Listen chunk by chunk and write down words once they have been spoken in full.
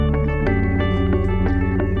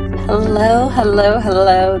Hello, hello,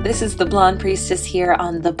 hello. This is the Blonde Priestess here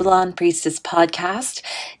on the Blonde Priestess podcast.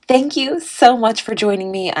 Thank you so much for joining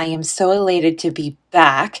me. I am so elated to be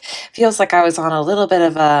back. Feels like I was on a little bit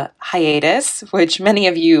of a hiatus, which many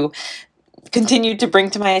of you continued to bring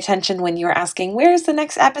to my attention when you were asking, where's the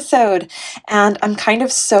next episode? And I'm kind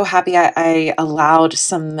of so happy I allowed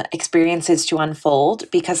some experiences to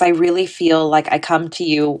unfold because I really feel like I come to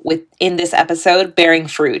you in this episode bearing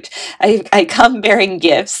fruit. I come bearing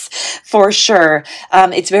gifts for sure.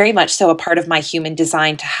 It's very much so a part of my human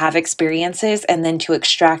design to have experiences and then to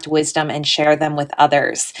extract wisdom and share them with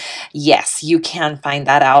others. Yes, you can find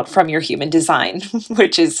that out from your human design,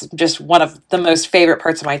 which is just one of the most favorite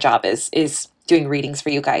parts of my job is doing readings for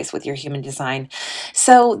you guys with your human design.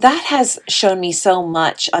 So that has shown me so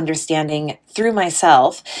much understanding through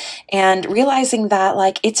myself and realizing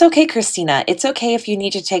that it's okay, Christina. It's okay if you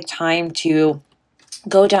need to take time to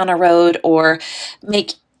go down a road or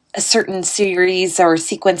make a certain series or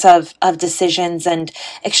sequence of decisions and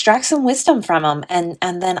extract some wisdom from them.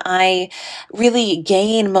 And then I really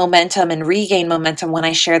gain momentum and regain momentum when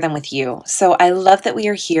I share them with you. So I love that we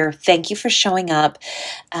are here. Thank you for showing up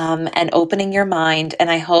and opening your mind.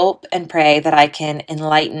 And I hope and pray that I can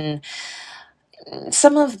enlighten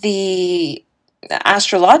some of the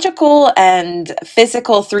astrological and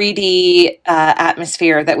physical 3D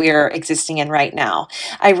atmosphere that we are existing in right now.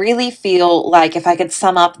 I really feel like if I could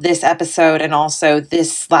sum up this episode and also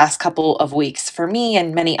this last couple of weeks for me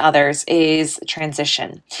and many others is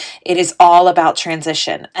transition. It is all about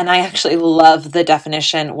transition. And I actually love the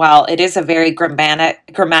definition. While it is a very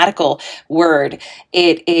grammatical word,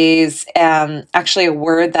 it is actually a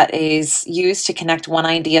word that is used to connect one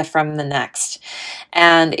idea from the next.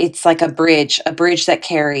 And it's like a bridge that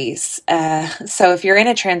carries. So if you're in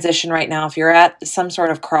a transition right now, if you're at some sort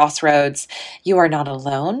of crossroads, you are not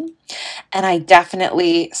alone. And I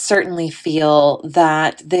certainly feel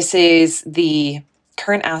that this is the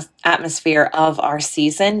current atmosphere of our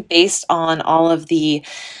season based on all of the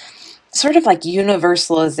sort of like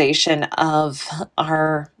universalization of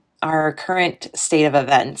our current state of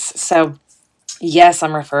events. So yes,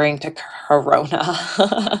 I'm referring to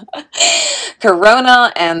Corona.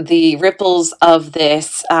 Corona and the ripples of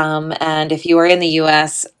this. And if you are in the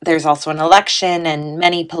US, there's also an election and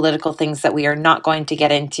many political things that we are not going to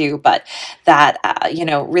get into, but that,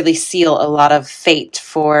 really seal a lot of fate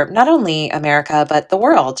for not only America, but the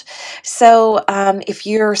world. So if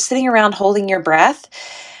you're sitting around holding your breath,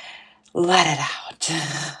 let it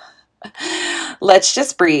out. Let's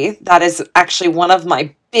just breathe. That is actually one of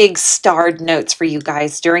my big starred notes for you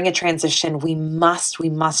guys. During a transition, we must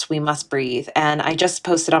breathe. And I just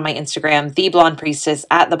posted on my Instagram, The Blonde Priestess,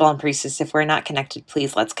 at The Blonde Priestess. If we're not connected,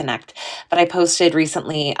 please let's connect. But I posted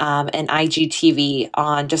recently an IGTV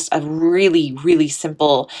on just a really, really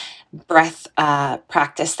simple breath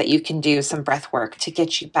practice that you can do, some breath work to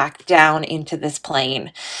get you back down into this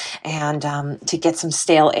plane and to get some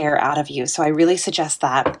stale air out of you. So I really suggest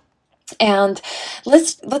that. And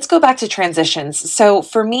let's go back to transitions. So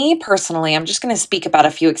for me personally, I'm just going to speak about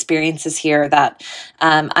a few experiences here that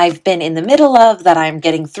I've been in the middle of, that I'm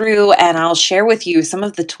getting through, and I'll share with you some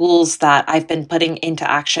of the tools that I've been putting into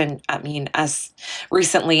action, as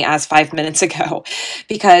recently as 5 minutes ago.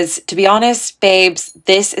 Because to be honest, babes,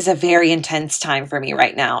 this is a very intense time for me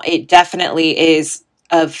right now. It definitely is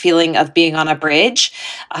a feeling of being on a bridge,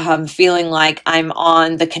 feeling like I'm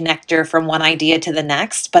on the connector from one idea to the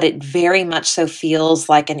next, but it very much so feels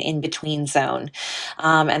like an in-between zone.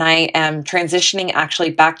 And I am transitioning actually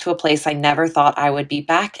back to a place I never thought I would be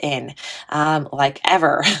back in,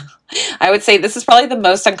 ever. I would say this is probably the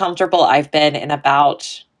most uncomfortable I've been in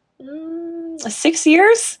about 6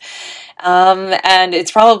 years. And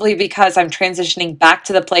it's probably because I'm transitioning back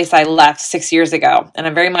to the place I left 6 years ago. And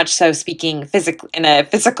I'm very much so speaking in a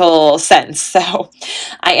physical sense. So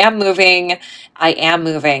I am moving.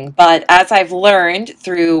 But as I've learned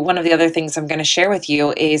through one of the other things I'm going to share with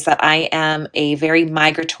you is that I am a very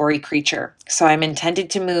migratory creature. So I'm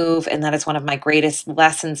intended to move. And that is one of my greatest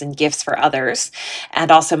lessons and gifts for others.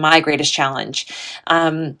 And also my greatest challenge.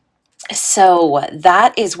 So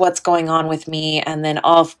that is what's going on with me. And then,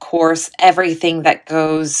 of course, everything that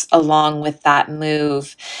goes along with that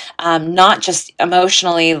move, not just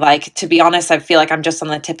emotionally, to be honest, I feel like I'm just on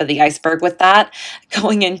the tip of the iceberg with that,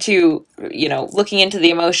 going into, looking into the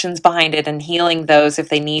emotions behind it and healing those if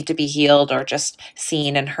they need to be healed or just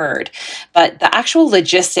seen and heard. But the actual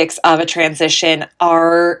logistics of a transition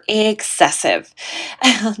are excessive.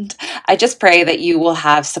 And I just pray that you will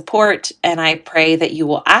have support, and I pray that you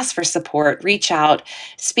will ask for support, reach out,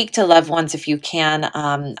 speak to loved ones if you can.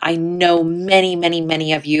 I know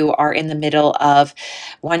many of you are in the middle of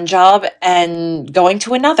one job and going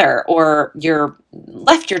to another, or you're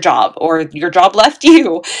left your job, or your job left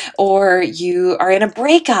you, or you are in a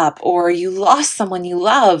breakup, or you lost someone you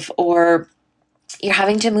love, or you're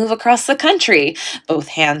having to move across the country, both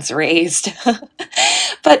hands raised.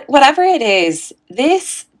 But whatever it is,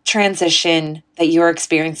 this transition that you're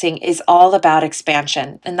experiencing is all about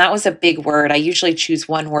expansion. And that was a big word. I usually choose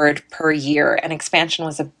one word per year, and expansion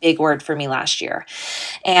was a big word for me last year.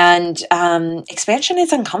 And expansion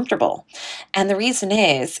is uncomfortable. And the reason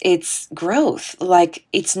is it's growth. Like,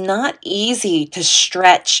 it's not easy to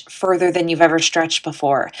stretch further than you've ever stretched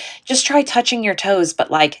before. Just try touching your toes. But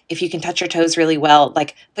like, if you can touch your toes really well,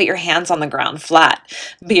 like put your hands on the ground flat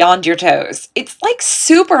beyond your toes. It's like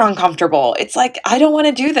super uncomfortable. It's like, I don't want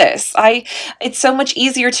to do this. It's so much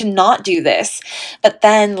easier to not do this. But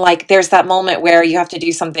then like there's that moment where you have to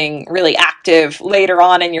do something really active later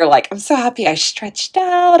on, and you're like, I'm so happy I stretched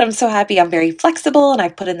out. I'm so happy I'm very flexible and I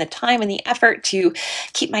put in the time and the effort to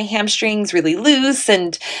keep my hamstrings really loose.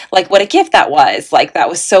 And like, what a gift that was. Like, that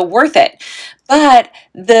was so worth it. But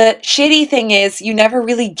the shitty thing is, you never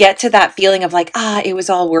really get to that feeling of like, it was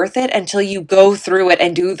all worth it, until you go through it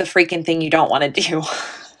and do the freaking thing you don't want to do.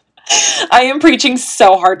 I am preaching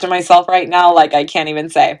so hard to myself right now, like I can't even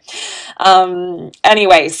say.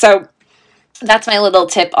 Anyway, so that's my little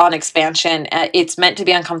tip on expansion. It's meant to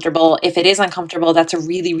be uncomfortable. If it is uncomfortable, that's a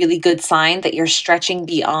really good sign that you're stretching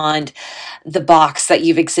beyond the box that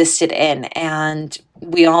you've existed in. And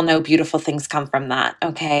we all know beautiful things come from that,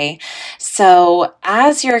 okay? So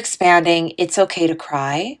as you're expanding, it's okay to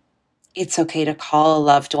cry. It's okay to call a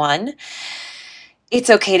loved one. It's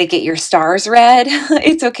okay to get your stars read.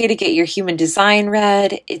 It's okay to get your human design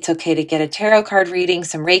read. It's okay to get a tarot card reading,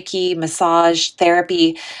 some Reiki, massage,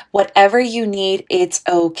 therapy, whatever you need, it's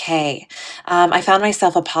okay. I found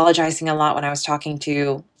myself apologizing a lot when I was talking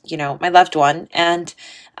to, my loved one, and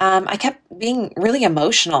I kept being really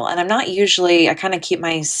emotional, and I'm not usually, I kind of keep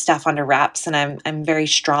my stuff under wraps, and I'm very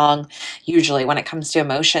strong usually when it comes to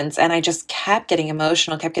emotions. And I just kept getting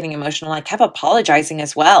emotional. I kept apologizing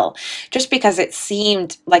as well, just because it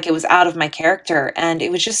seemed like it was out of my character. And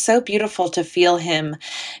it was just so beautiful to feel him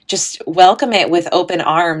just welcome it with open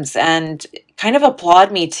arms and kind of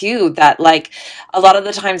applaud me too, that like a lot of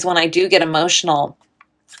the times when I do get emotional,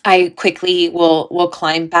 I quickly will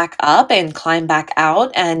climb back up and climb back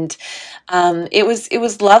out. And it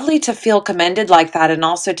was lovely to feel commended like that, and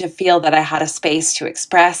also to feel that I had a space to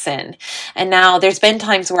express in. And now there's been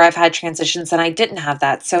times where I've had transitions and I didn't have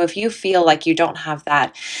that. So if you feel like you don't have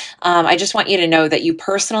that, I just want you to know that you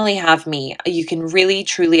personally have me. You can really,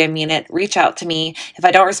 truly, I mean it, reach out to me. If I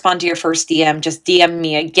don't respond to your first DM, just DM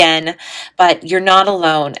me again. But you're not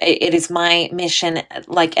alone. It is my mission,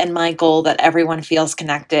 like, and my goal that everyone feels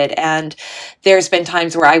connected. And there's been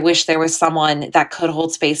times where I wish there was someone that could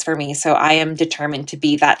hold space for me. So I am determined to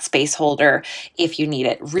be that space holder if you need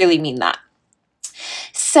it. Really mean that.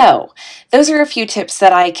 So those are a few tips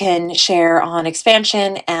that I can share on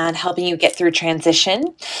expansion and helping you get through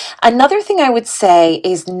transition. Another thing I would say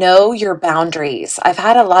is know your boundaries. I've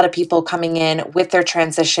had a lot of people coming in with their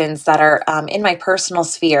transitions that are in my personal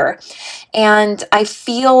sphere, and I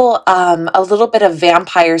feel a little bit of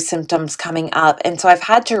vampire symptoms coming up. And so I've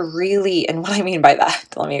had to really, and what I mean by that,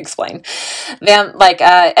 let me explain.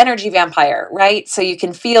 Energy vampire, right? So you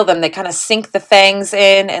can feel them. They kind of sink the fangs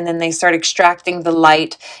in, and then they start extracting the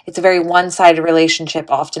light. It's a very one-sided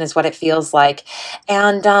relationship, often is what it feels like.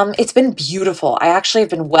 And it's been beautiful. I actually have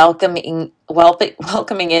been welcoming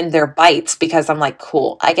in their bites, because I'm like,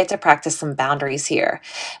 cool, I get to practice some boundaries here,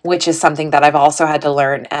 which is something that I've also had to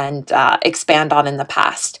learn and expand on in the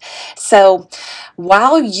past. So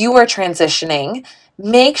while you are transitioning,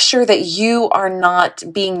 make sure that you are not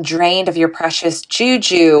being drained of your precious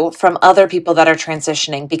juju from other people that are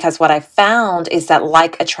transitioning, because what I found is that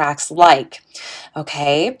like attracts like.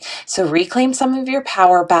 Okay, so reclaim some of your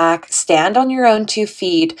power back, stand on your own 2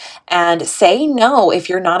 feet, and say no if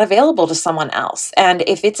you're not available to someone else. And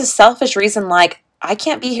if it's a selfish reason, like, I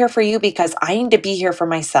can't be here for you because I need to be here for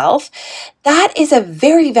myself, that is a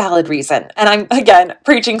very valid reason. And I'm, again,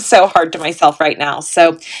 preaching so hard to myself right now.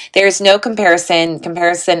 So there's no comparison.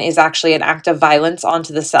 Comparison is actually an act of violence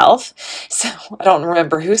onto the self. So I don't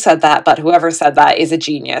remember who said that, but whoever said that is a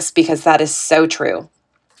genius, because that is so true.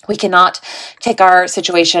 We cannot take our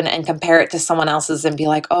situation and compare it to someone else's and be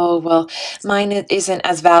like, oh, well, mine isn't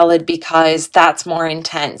as valid because that's more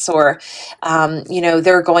intense, or,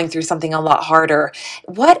 they're going through something a lot harder.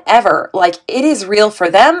 Whatever, like, it is real for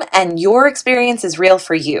them, and your experience is real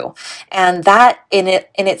for you. And that in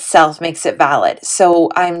itself makes it valid. So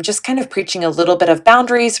I'm just kind of preaching a little bit of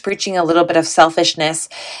boundaries, preaching a little bit of selfishness.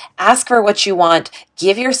 Ask for what you want,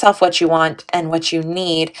 give yourself what you want and what you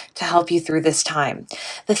need to help you through this time.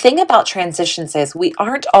 The thing about transitions is we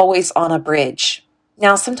aren't always on a bridge.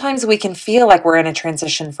 Now, sometimes we can feel like we're in a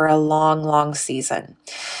transition for a long, long season.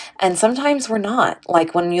 And sometimes we're not.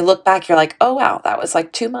 Like when you look back, you're like, oh, wow, that was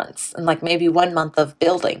like 2 months and like maybe 1 month of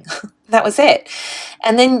building. That was it.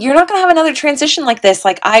 And then you're not going to have another transition like this,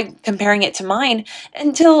 like I comparing it to mine,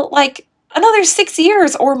 until like another 6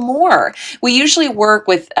 years or more. We usually work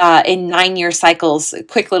with in 9-year cycles. A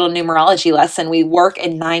quick little numerology lesson. We work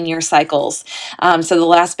in 9-year cycles. So the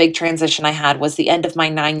last big transition I had was the end of my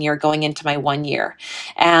 9-year going into my 1 year.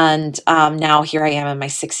 And now here I am in my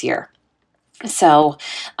 6 year. So,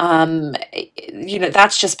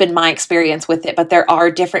 that's just been my experience with it. But there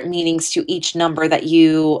are different meanings to each number that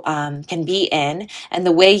you can be in. And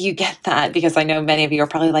the way you get that, because I know many of you are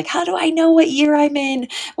probably like, how do I know what year I'm in?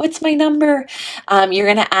 What's my number? You're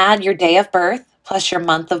going to add your day of birth plus your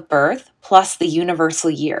month of birth plus the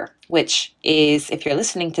universal year, which is, if you're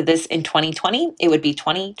listening to this in 2020, it would be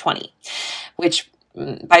 2020, which,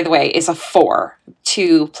 by the way, is a 4.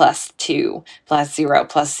 2 plus 2 plus 0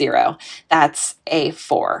 plus 0. That's a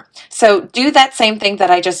 4. So do that same thing that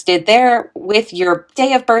I just did there with your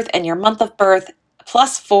day of birth and your month of birth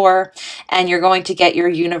plus 4, and you're going to get your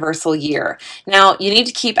universal year. Now, you need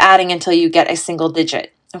to keep adding until you get a single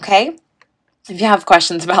digit, okay? If you have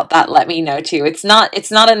questions about that, let me know too. It's not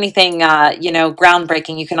anything,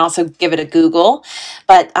 groundbreaking. You can also give it a Google,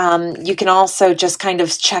 but you can also just kind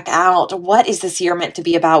of check out, what is this year meant to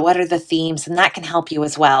be about? What are the themes? And that can help you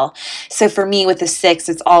as well. So for me with the 6,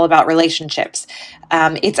 it's all about relationships.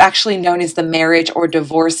 It's actually known as the marriage or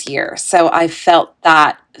divorce year. So I felt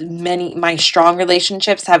that my strong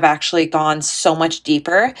relationships have actually gone so much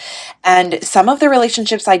deeper, and some of the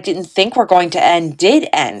relationships I didn't think were going to end did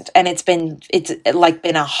end, and it's like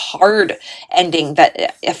been a hard ending,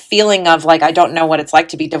 that a feeling of like, I don't know what it's like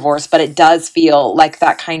to be divorced, but it does feel like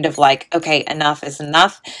that kind of like, okay, enough is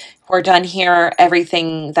enough. We're done here.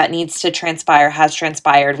 Everything that needs to transpire has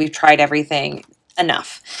transpired. We've tried everything.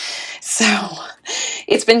 Enough. So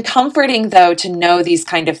it's been comforting, though, to know these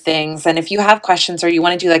kind of things. And if you have questions or you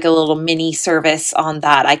want to do like a little mini service on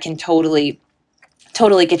that, I can totally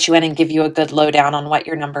get you in and give you a good lowdown on what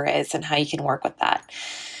your number is and how you can work with that.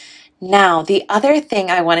 Now, the other thing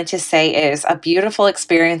I wanted to say is a beautiful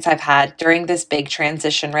experience I've had during this big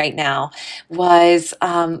transition right now was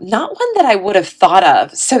not one that I would have thought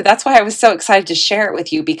of. So that's why I was so excited to share it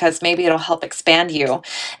with you, because maybe it'll help expand you.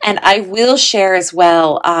 And I will share as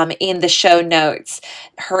well in the show notes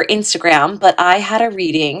her Instagram, but I had a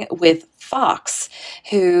reading with Fox,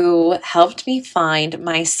 who helped me find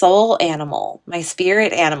my soul animal, my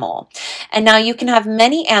spirit animal. And now you can have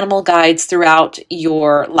many animal guides throughout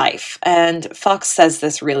your life. And Fox says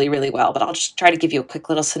this really, really well, but I'll just try to give you a quick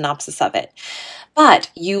little synopsis of it. But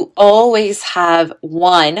you always have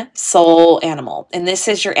one soul animal, and this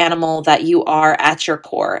is your animal that you are at your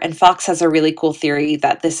core. And Fox has a really cool theory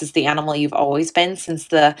that this is the animal you've always been since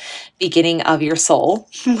the beginning of your soul,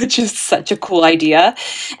 which is such a cool idea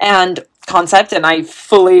and concept, and I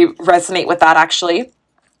fully resonate with that, actually.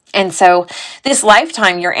 And so this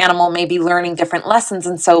lifetime, your animal may be learning different lessons,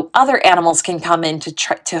 and so other animals can come in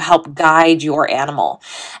to help guide your animal.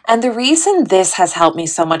 And the reason this has helped me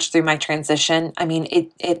so much through my transition, I mean,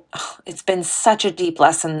 it's been such a deep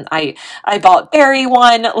lesson. I bought Barry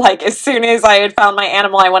one, like as soon as I had found my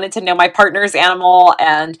animal, I wanted to know my partner's animal,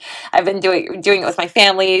 and I've been doing it with my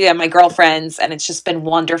family and my girlfriends, and it's just been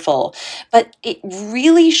wonderful. But it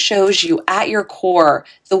really shows you at your core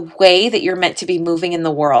the way that you're meant to be moving in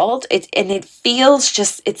the world. It feels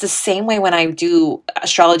it's the same way when I do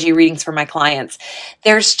astrology readings for my clients.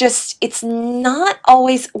 It's not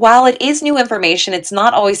always, while it is new information, it's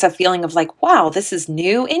not always a feeling of like, wow, this is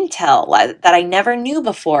new intel that I never knew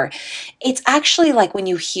before. It's actually like when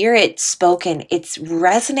you hear it spoken, it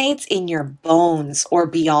resonates in your bones or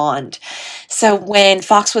beyond. So when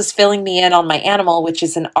Fox was filling me in on my animal, which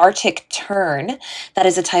is an Arctic tern, that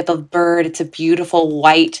is a type of bird. It's a beautiful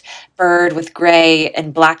white bird with gray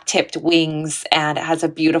and black tipped wings, and it has a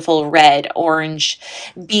beautiful red orange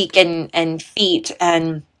beak and feet,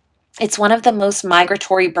 and it's one of the most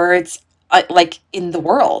migratory birds like in the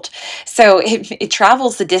world. So it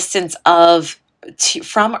travels the distance of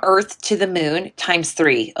from Earth to the moon times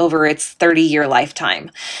 3 over its 30-year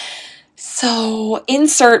lifetime. So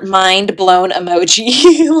insert mind blown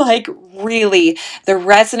emoji. Like, really, the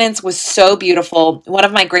resonance was so beautiful. One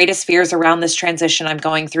of my greatest fears around this transition I'm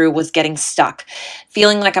going through was getting stuck,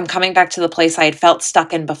 feeling like I'm coming back to the place I had felt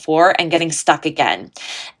stuck in before and getting stuck again.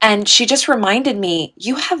 And she just reminded me,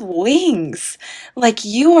 you have wings. Like,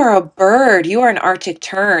 you are a bird, you are an Arctic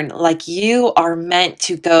tern. Like, you are meant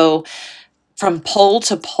to go from pole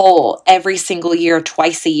to pole every single year,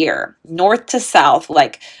 twice a year, north to south,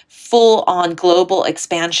 like full on global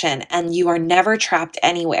expansion, and you are never trapped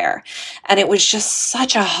anywhere. And it was just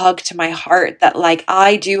such a hug to my heart that, like,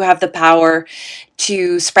 I do have the power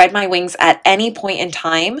to spread my wings at any point in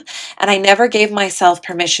time. And I never gave myself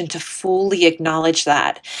permission to fully acknowledge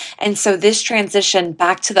that. And so this transition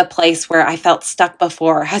back to the place where I felt stuck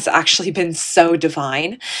before has actually been so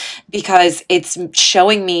divine, because it's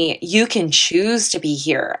showing me you can choose to be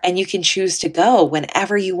here and you can choose to go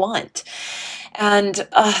whenever you want. And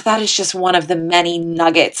that is just one of the many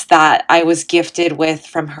nuggets that I was gifted with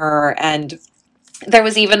from her. And there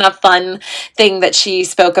was even a fun thing that she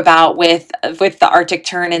spoke about with the Arctic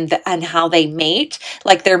tern and how they mate,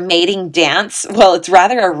 like their mating dance. Well, it's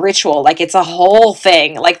rather a ritual, like it's a whole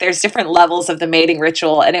thing. Like, there's different levels of the mating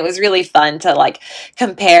ritual, and it was really fun to like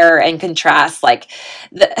compare and contrast, like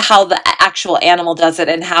how the actual animal does it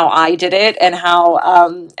and how I did it, and how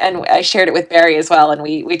and I shared it with Barry as well, and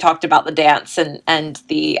we talked about the dance and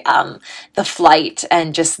the flight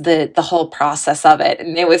and just the whole process of it,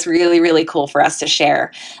 and it was really, really cool for us to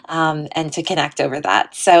share and to connect over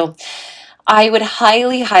that. So I would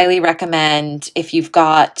highly, highly recommend, if you've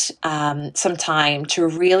got some time, to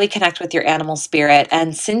really connect with your animal spirit.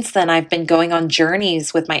 And since then, I've been going on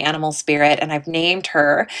journeys with my animal spirit, and I've named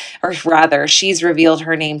her, or rather, she's revealed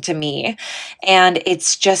her name to me. And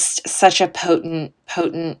it's just such a potent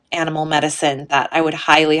animal medicine that I would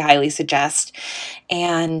highly, highly suggest.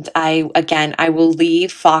 And I will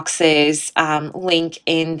leave Fox's link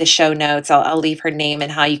in the show notes. I'll leave her name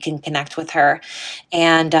and how you can connect with her.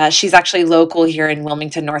 And she's actually local here in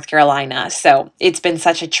Wilmington, North Carolina. So it's been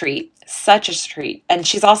such a treat, such a treat. And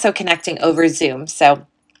she's also connecting over Zoom. So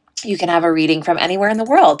you can have a reading from anywhere in the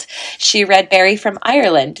world. She read Barry from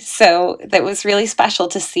Ireland. So that was really special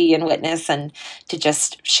to see and witness and to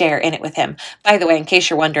just share in it with him. By the way, in case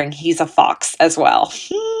you're wondering, he's a fox as well.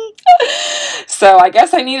 So I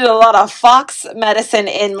guess I needed a lot of fox medicine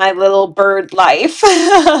in my little bird life.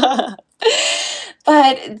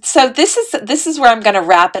 But so this is where I'm going to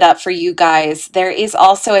wrap it up for you guys. There is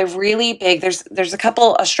also a really big, there's a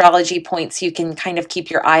couple astrology points you can kind of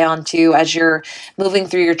keep your eye on too as you're moving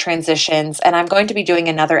through your transitions. And I'm going to be doing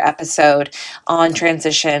another episode on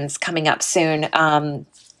transitions coming up soon.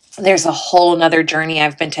 There's a whole nother journey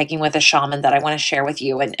I've been taking with a shaman that I want to share with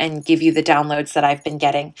you and give you the downloads that I've been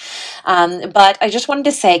getting. But I just wanted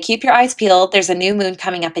to say, keep your eyes peeled. There's a new moon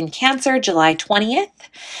coming up in Cancer, July 20th.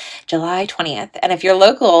 July 20th. And if you're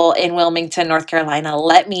local in Wilmington, North Carolina,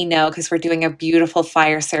 let me know, because we're doing a beautiful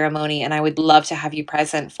fire ceremony and I would love to have you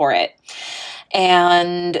present for it.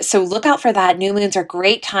 And so look out for that. New moons are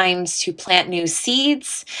great times to plant new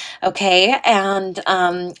seeds. Okay. And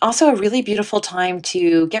also a really beautiful time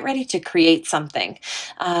to get ready to create something,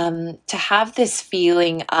 to have this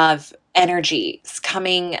feeling of energy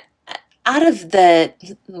coming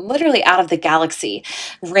literally out of the galaxy,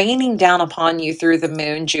 raining down upon you through the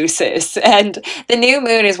moon juices. And the new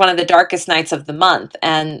moon is one of the darkest nights of the month.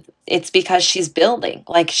 And it's because she's building,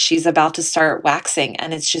 like she's about to start waxing.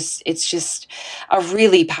 And it's just a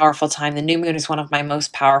really powerful time. The new moon is one of my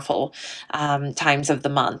most powerful times of the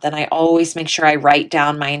month. And I always make sure I write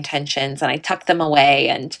down my intentions and I tuck them away.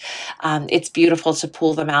 And it's beautiful to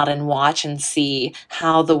pull them out and watch and see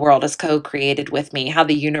how the world is co-created with me, how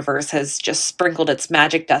the universe has just sprinkled its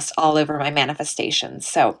magic dust all over my manifestations.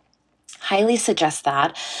 So highly suggest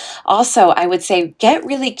that. Also, I would say get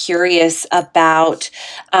really curious about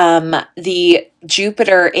the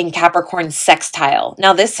Jupiter in Capricorn sextile.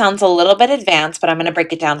 Now, this sounds a little bit advanced, but I'm going to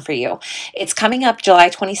break it down for you. It's coming up July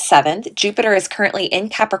 27th. Jupiter is currently in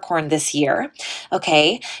Capricorn this year.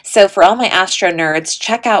 Okay, so for all my astro nerds,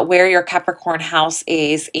 check out where your Capricorn house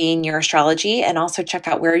is in your astrology, and also check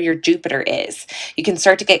out where your Jupiter is. You can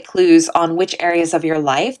start to get clues on which areas of your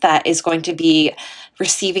life that is going to be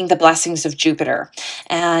receiving the blessings of Jupiter.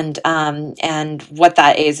 And what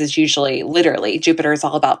that is usually literally Jupiter is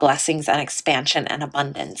all about blessings and expansion and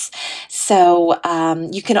abundance. So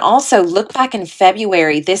you can also look back in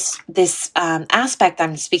February. This aspect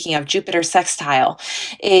I'm speaking of, Jupiter sextile,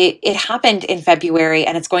 it happened in February,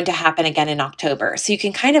 and it's going to happen again in October. So you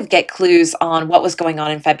can kind of get clues on what was going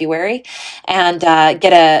on in February, and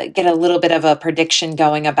get a little bit of a prediction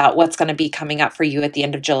going about what's going to be coming up for you at the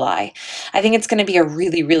end of July. I think it's going to be a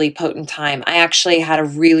really, really potent time. I actually had a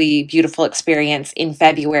really beautiful experience in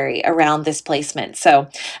February around this placement. So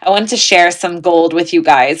I wanted to share some gold with you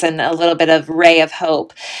guys and a little bit of ray of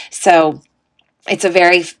hope. So it's a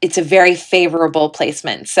very favorable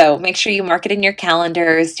placement. So make sure you mark it in your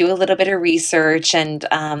calendars, do a little bit of research, and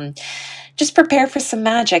just prepare for some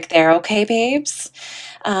magic there, okay, babes?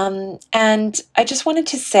 And I just wanted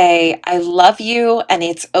to say I love you, and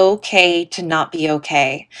it's okay to not be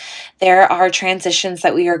okay. There are transitions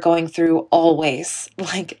that we are going through always.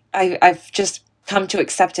 Like I've just come to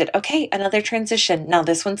accept it. Okay, another transition. Now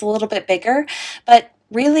this one's a little bit bigger, but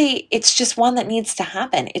really it's just one that needs to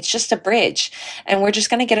happen. It's just a bridge, and we're just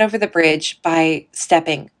going to get over the bridge by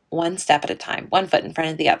stepping one step at a time, one foot in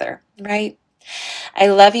front of the other, right? I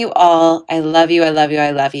love you all. I love you. I love you.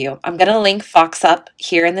 I love you. I'm going to link Fox up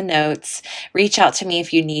here in the notes. Reach out to me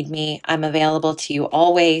if you need me. I'm available to you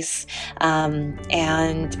always.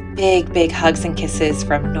 And big, big hugs and kisses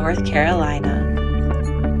from North Carolina.